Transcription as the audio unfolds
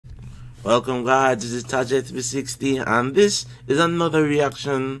Welcome guys, this is Taje360 and this is another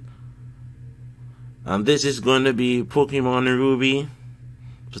reaction, and this is going to be Pokemon Ruby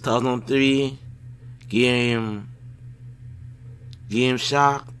 2003 Game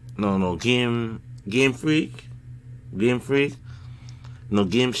Shark, Game Freak. No,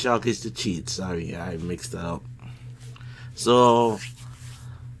 Game Shark is the cheat, sorry, I mixed that up. So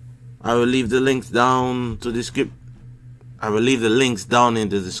I will leave the links down to the script. I will leave the links down in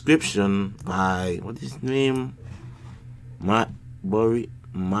the description by, what is his name?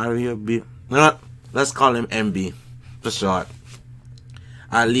 Mario B. No, let's call him MB for short.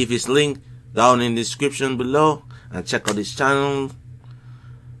 I'll leave his link down in the description below and check out his channel.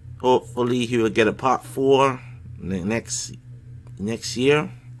 Hopefully he will get a part 4 next year.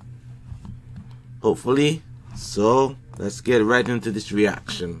 Hopefully. So let's get right into this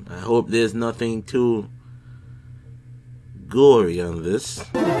reaction. I hope there's nothing too gory on this.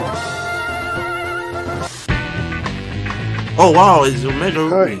 Oh wow, it's Omeger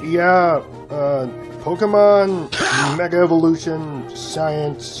Ruby. Yeah, Pokemon, Mega Evolution,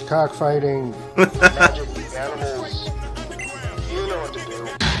 Science, Cockfighting, Magic, Animals. You know what to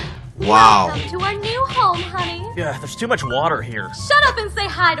do. Wow. Welcome to our new home, honey. Yeah, there's too much water here. Shut up and say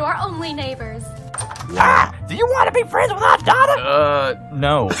hi to our only neighbors. Wow. Do you want to be friends with our daughter?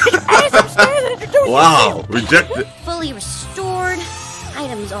 No. Wow, rejected. Fully restored,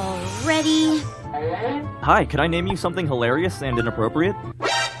 items all ready. Hi, can I name you something hilarious and inappropriate?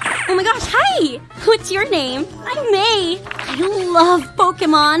 Oh my gosh, hi! What's your name? I'm May. I love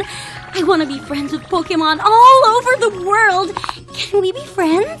Pokemon. I want to be friends with Pokemon all over the world. Can we be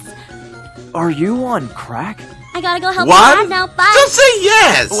friends? Are you on crack? I gotta go help What? my dad now. Bye. Just say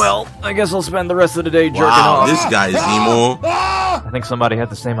yes. Well, I guess I'll spend the rest of the day jerking Wow, off. this guy is emo. I think somebody had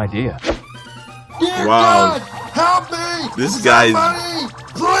the same idea. Wow. Help me! This guy's.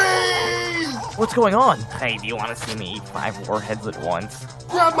 Please! What's going on? Hey, do you want to see me eat 5 warheads at once?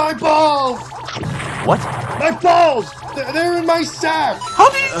 Grab my balls! What? My balls! They're in my sack! How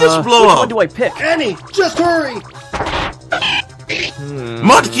did you just blow which up? one do I pick? Annie, just hurry!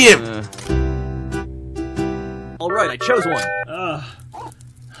 Mudkip! Alright, I chose one.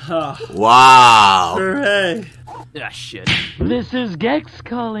 Wow. Hey. Ah, shit. This is Gex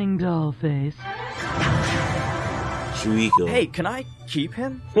calling, Dollface. Shuiko. Hey, can I keep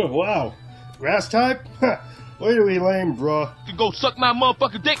him? Wow. Grass type? Way to be lame, bro. You go suck my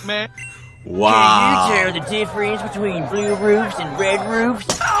motherfucking dick, man. Wow. Can you tell the difference between blue roofs and red roofs?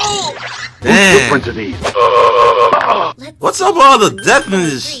 Damn. What's up with all the death in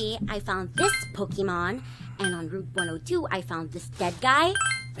this? 3, I found this Pokemon, and on Route 102, I found this dead guy.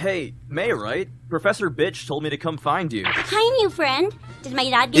 Hey, May, right? Professor Bitch told me to come find you. Hi, new friend. Did my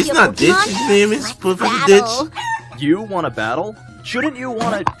dad give It's you a not Ditch, Pokemon? his name is Let's Professor battle. Ditch. You want to battle? Shouldn't you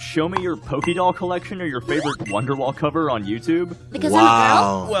want to show me your Pokédoll collection or your favorite Wonderwall cover on YouTube? Because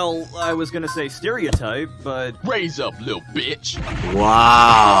Wow. Well, I was gonna say stereotype, but... Raise up, little bitch.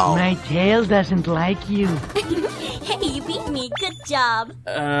 Wow. My tail doesn't like you. I'm a girl. Hey, you beat me. Good job.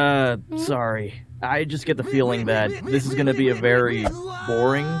 Sorry. I just get the feeling that this is gonna be a very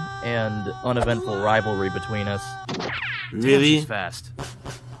boring and uneventful rivalry between us. Really? She's fast.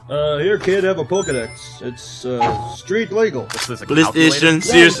 Here, kid, have a Pokedex. It's, street legal. Is this a PlayStation, calculator?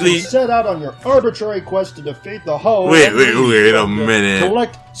 seriously? Set out on your arbitrary quest to defeat the Ho. Wait a minute.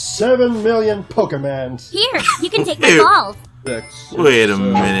 Collect 7 million Pokemons. Here, you can take my Ew. balls. Wait a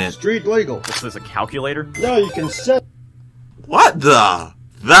minute. Street legal. Is this a calculator? Now you can set What the?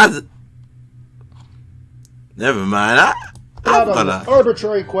 That's. Never mind. out on an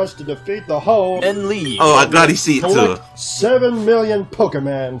arbitrary quest to defeat the Ho. And leave. Oh, I got to see it too. Collect 7 million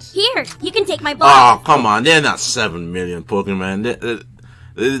Pokemons. Here, you can take my balls. Oh, come on. They're not 7 million Pokemon.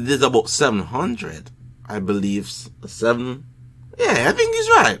 There's about 700. I believe. 7. Yeah, I think he's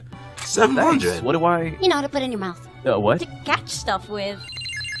right. 700. Thanks. What do I... You know how to put in your mouth. what? To catch stuff with.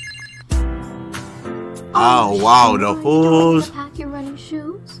 Oh, wow. The whole. Pack your running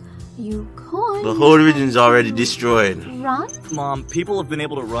shoes. You The whole region's already destroyed. run. Mom, people have been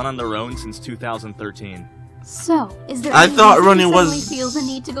able to run on their own since 2013. So, is there? I any thought reason running you suddenly was- feel the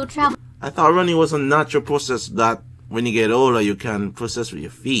need to go travel. I thought running was a natural process that when you get older you can process with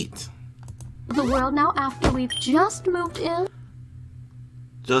your feet. The world now after we've just moved in.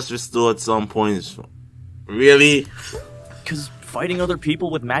 Just restored some points. Really? Because fighting other people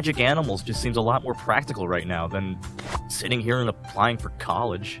with magic animals just seems a lot more practical right now than sitting here and applying for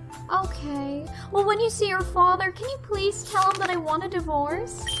college. Okay. Well, when you see your father, can you please tell him that I want a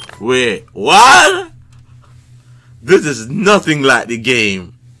divorce? Wait, what? This is nothing like the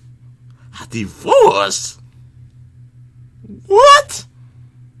game. A divorce? What?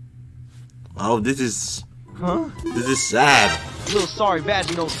 Oh, this is Huh? sad. Little sorry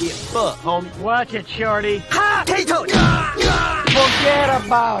badger don't get fucked, homie. Watch it, shorty. Forget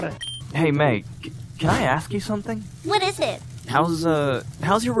about it. Hey, May, can I ask you something? What is it?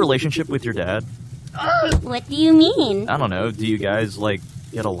 How's your relationship with your dad? What do you mean? I don't know. Do you guys, like,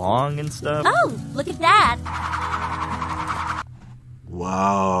 get along and stuff? Oh, look at that.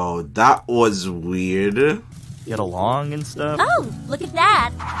 Wow, that was weird. Get along and stuff? Oh, look at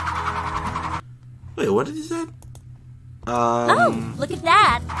that. Wait, what did he say? Oh, look at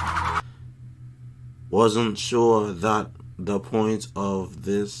that. Wasn't sure that the point of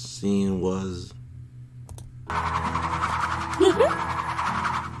this scene was.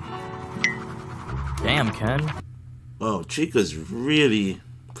 Damn, Ken. Oh, Chica's really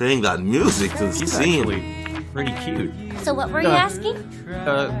playing that music to the He's scene. actually pretty cute. So what were you asking?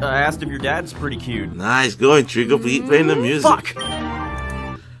 I asked if your dad's pretty cute. Nice going, Chica. Keep playing the music. Fuck!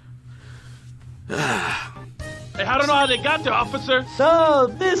 Hey, I don't know how they got there, officer. So,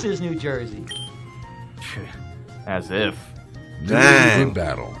 this is New Jersey. As if. Dang. Good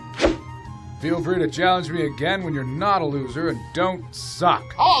battle. Feel free to challenge me again when you're not a loser and don't suck.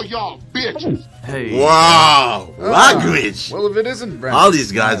 All y'all bitches. Hey. Wow, language. Well, if it isn't Brandon, All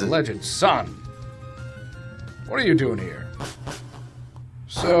these guys my are- legend son. What are you doing here?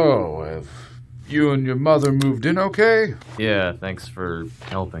 So, have you and your mother moved in okay? Yeah, thanks for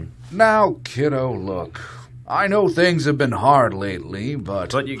helping. Now, kiddo, look. I know things have been hard lately,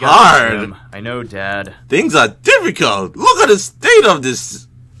 but But you got Hard. him. I know, Dad. Things are difficult. Look at the state of this.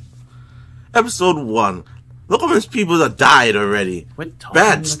 Episode 1. Look how many people that died already. Quit talking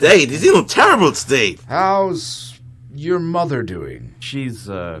Bad like state. He's in a terrible state. how's your mother doing? She's,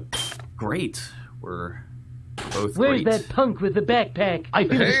 great. We're both Where's great. that punk with the backpack? I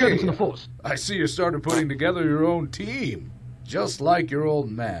feel a disturbance in the force. I see you started putting together your own team. Just like your old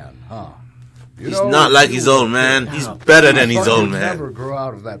man, huh? You He's know, not like you his were old man. big He's now. better than I his thought old you'd man. never grow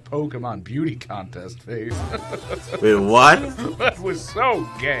out of that Pokemon beauty contest phase. Wait, what? That was so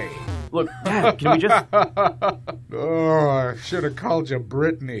gay. Look, Dad, can we just... Oh, I should have called you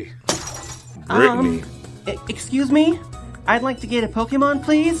Brittany. Brittany. Excuse me? I'd like to get a Pokemon,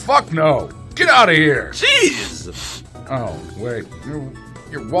 please. Fuck no! Get out of here! Jeez. Oh, wait.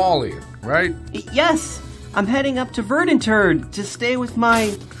 You're Wally, right? Yes, I'm heading up to Verdanterd to stay with my...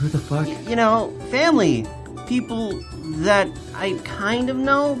 Who the fuck? Family. People that I kind of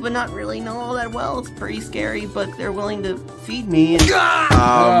know, but not really know all that well. It's pretty scary, but they're willing to feed me.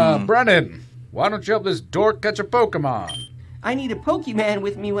 And Brennan, why don't you help this dork catch a Pokemon? I need a Pokemon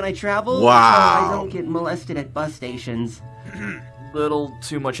with me when I travel. Wow. So I don't get molested at bus stations. Little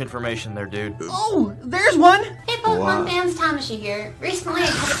too much information there, dude. Oh, there's one! Hey, Pokemon Wow. fans, Tamashi here. Recently,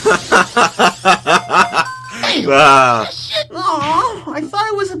 Wow. Oh, I thought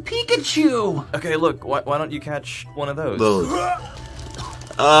it was a Pikachu. Okay, look, why don't you catch one of those? Those.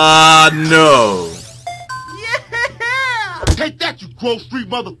 No. Yeah! Take that, you Grove Street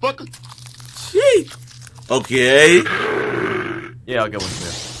motherfucker. Gee. Okay. Yeah, I'll go with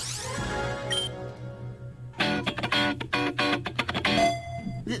you.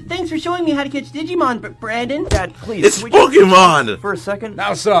 Thanks for showing me how to catch Digimon, Brandon. Dad, please, It's can we just Pokemon. for a second?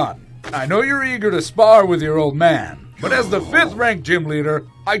 Now, son, I know you're eager to spar with your old man, but as the 5th ranked gym leader,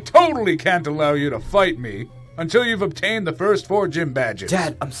 I totally can't allow you to fight me until you've obtained the first 4 gym badges.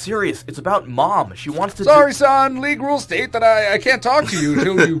 Dad, I'm serious. It's about Mom. She wants to... Sorry, son. League rules state that I can't talk to you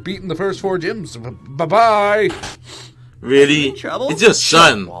until you've beaten the first 4 gyms. Bye-bye. Really? In trouble? It's your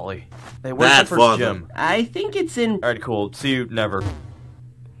son. Wally. Hey, where's Bad the first father. gym? I think it's in... Alright, cool. See you never.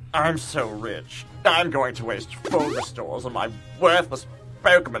 I'm so rich. I'm going to waste Bulbastors on my worthless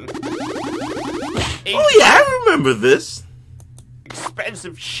Pokemon. Oh yeah, I remember this.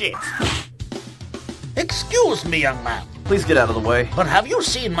 Expensive shit. Excuse me, young man, Please get out of the way. but have you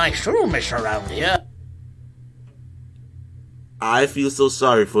seen my Shroomish around here? I feel so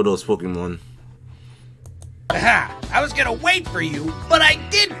sorry for those Pokemon. Aha! I was gonna wait for you, but I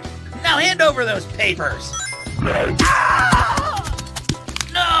didn't! Now hand over those papers! Ah!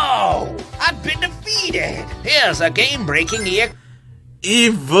 No! I've been defeated! Here's a game-breaking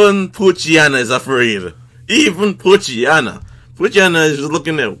Even Puchiana is afraid. Even Puchiana. Puchiana is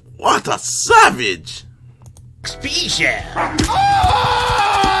looking at what a savage. XP share!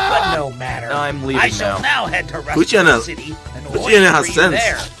 But no matter. I'm leaving I shall now. now head to Puchiana- Rusty City and Puchiana wait has for you sense.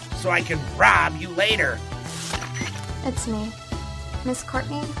 there, so I can rob you later. it's me. Miss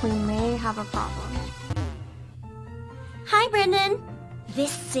Courtney, we may have a problem. Hi, Brendan.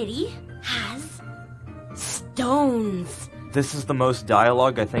 This city has stones. This is the most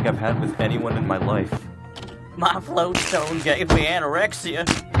dialogue I think I've had with anyone in my life. My floatstone gave me anorexia.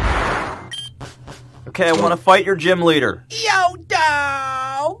 Okay, I want to fight your gym leader. Yo,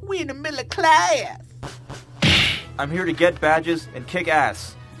 dawg! We in the middle of class. I'm here to get badges and kick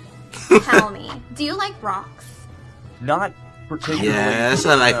ass. Tell me, do you like rocks? Not particularly. Yes,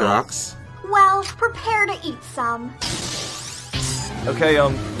 I like rocks. Well, prepare to eat some. Okay,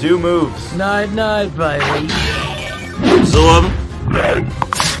 do moves. Night, night, baby. Zoom.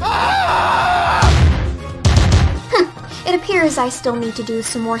 It appears I still need to do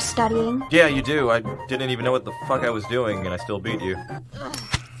some more studying. Yeah, you do. I didn't even know what the fuck I was doing, and I still beat you. Ugh,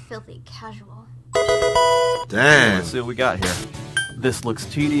 filthy casual. Damn. Let's see what we got here. This looks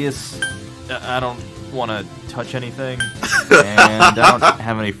tedious. I don't want to touch anything, and I don't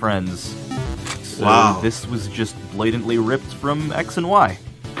have any friends. So Wow. This was just blatantly ripped from X and Y.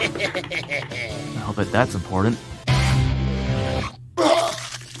 I'll bet that's important.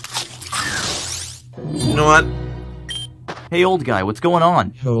 You know what? Hey, old guy, what's going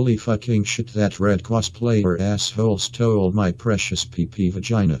on? Holy fucking shit, that red cosplayer asshole stole my precious PP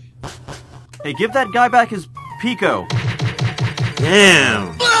vagina. Hey, give that guy back his Pico.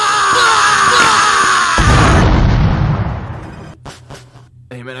 Damn.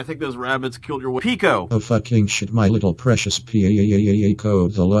 Hey, man, I think those rabbits killed your Pico. Oh fucking shit, my little precious Pico,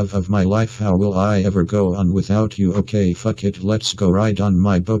 the love of my life, how will I ever go on without you? Okay, fuck it, let's go ride on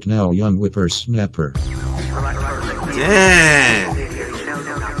my boat now, young whippersnapper. Damn.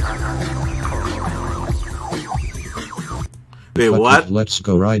 Wait, Fuck what? it, let's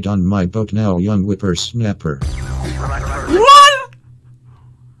go ride on my boat now, young whippersnapper. What?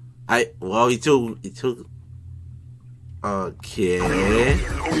 Well, he took. Okay.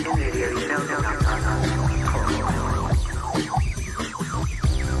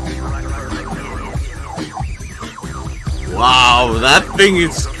 Wow, that thing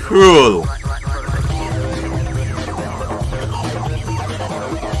is cruel.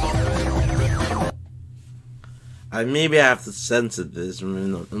 Maybe I have to censor this.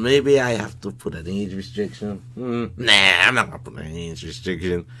 Maybe I have to put an age restriction. Nah, I'm not gonna put an age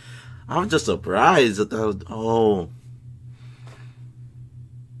restriction. I'm just surprised that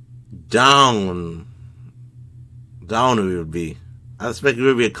down it would be. I expect it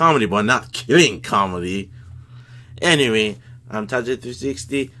would be a comedy, but not killing comedy. Anyway, I'm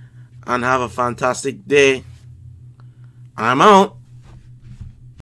Taje360, and have a fantastic day. I'm out.